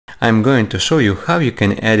I'm going to show you how you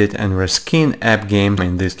can edit and reskin app games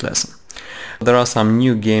in this lesson. There are some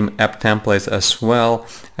new game app templates as well,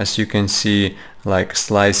 as you can see, like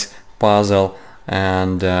Slice, Puzzle,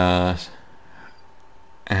 and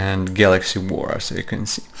Galaxy War, as you can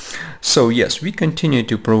see. So yes, we continue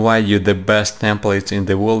to provide you the best templates in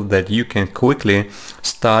the world that you can quickly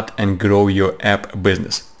start and grow your app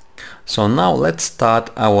business. So now let's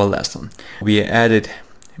start our lesson. We added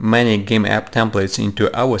many game app templates into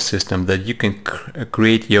our system that you can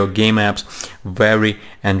create your game apps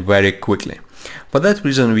very quickly. For that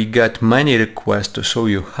reason, we got many requests to show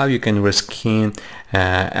you how you can reskin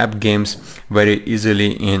app games very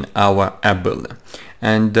easily in our app builder.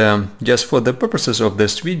 And just for the purposes of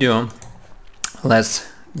this video, let's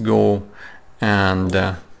go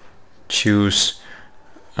and choose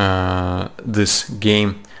this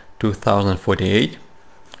game 2048.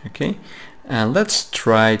 Okay, and let's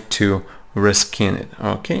try to reskin it.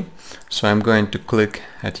 Okay, so I'm going to click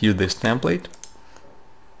at use this template.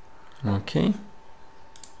 Okay,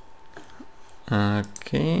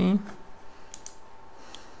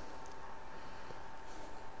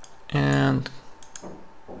 and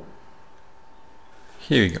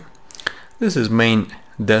here we go. This is main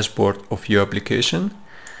dashboard of your application,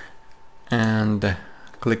 and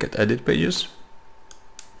click at edit pages.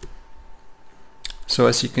 So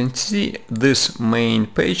as you can see, this main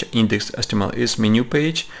page, index.html, is menu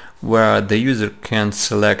page where the user can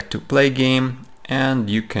select to play game, and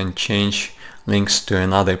you can change links to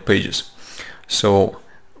another pages. So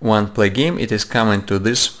when play game, it is coming to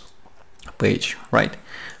this page, right?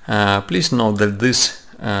 Please note that this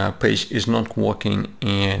page is not working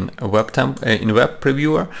in a web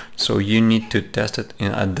previewer, so you need to test it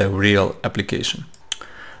at the real application.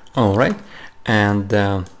 All right, and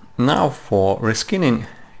now for reskinning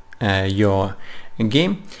your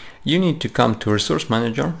game, you need to come to Resource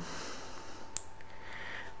Manager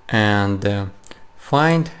and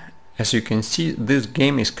find, as you can see, this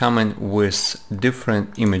game is coming with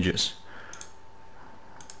different images,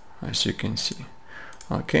 as you can see.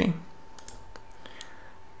 Okay,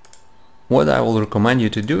 what I will recommend you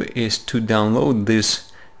to do is to download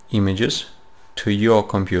these images to your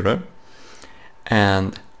computer,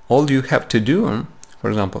 and all you have to do, for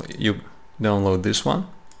example, you download this one.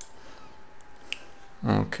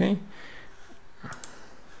 Okay,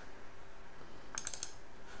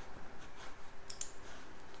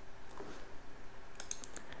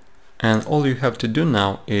 and all you have to do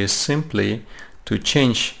now is simply to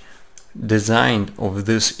change design of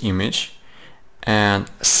this image and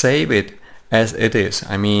save it as it is.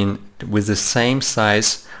 I mean, with the same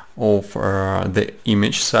size of the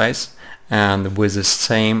image size and with the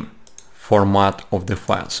same format of the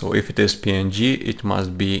file. So if it is PNG, it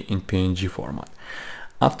must be in PNG format.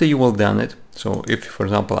 After you will done it, so if, for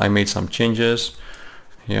example, I made some changes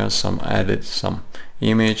here, added some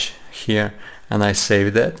image here, and I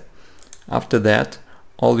saved that. After that,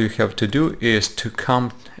 all you have to do is to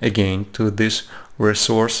come again to this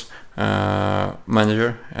resource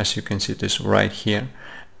manager, as you can see this right here,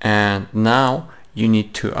 and now you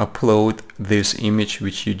need to upload this image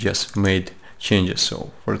which you just made changes.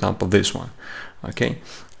 So for example, this one, okay,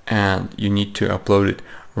 and you need to upload it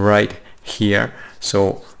right here.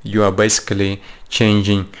 So you are basically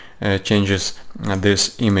changing changes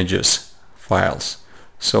these images files.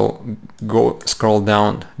 So go scroll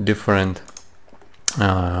down different,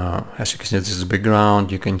 as you can see, this is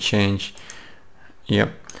background, you can change,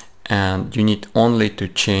 yep, and you need only to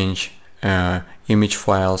change image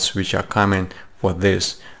files which are coming for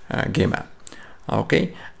this game app.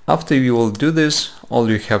 Okay, after you will do this, all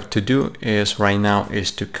you have to do is right now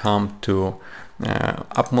is to come to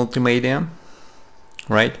App Multimedia,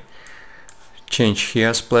 right? Change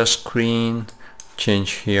here splash screen,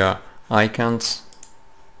 change here icons.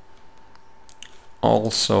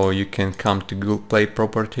 Also, you can come to Google Play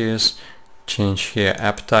properties, change here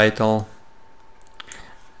app title,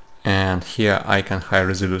 and here icon high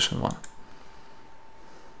resolution one.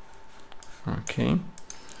 Okay.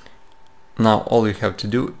 Now all you have to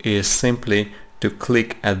do is simply to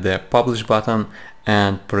click at the publish button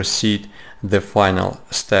and proceed the final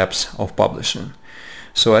steps of publishing.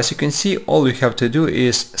 So as you can see, all you have to do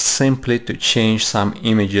is simply to change some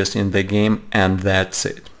images in the game, and that's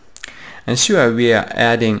it. And sure, we are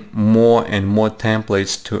adding more and more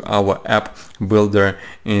templates to our app builder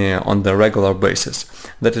on the regular basis.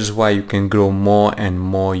 That is why you can grow more and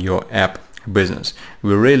more your app business.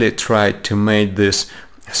 We really try to make this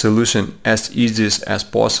solution as easy as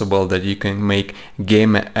possible, that you can make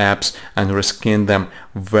game apps and reskin them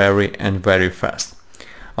very fast.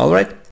 Alright,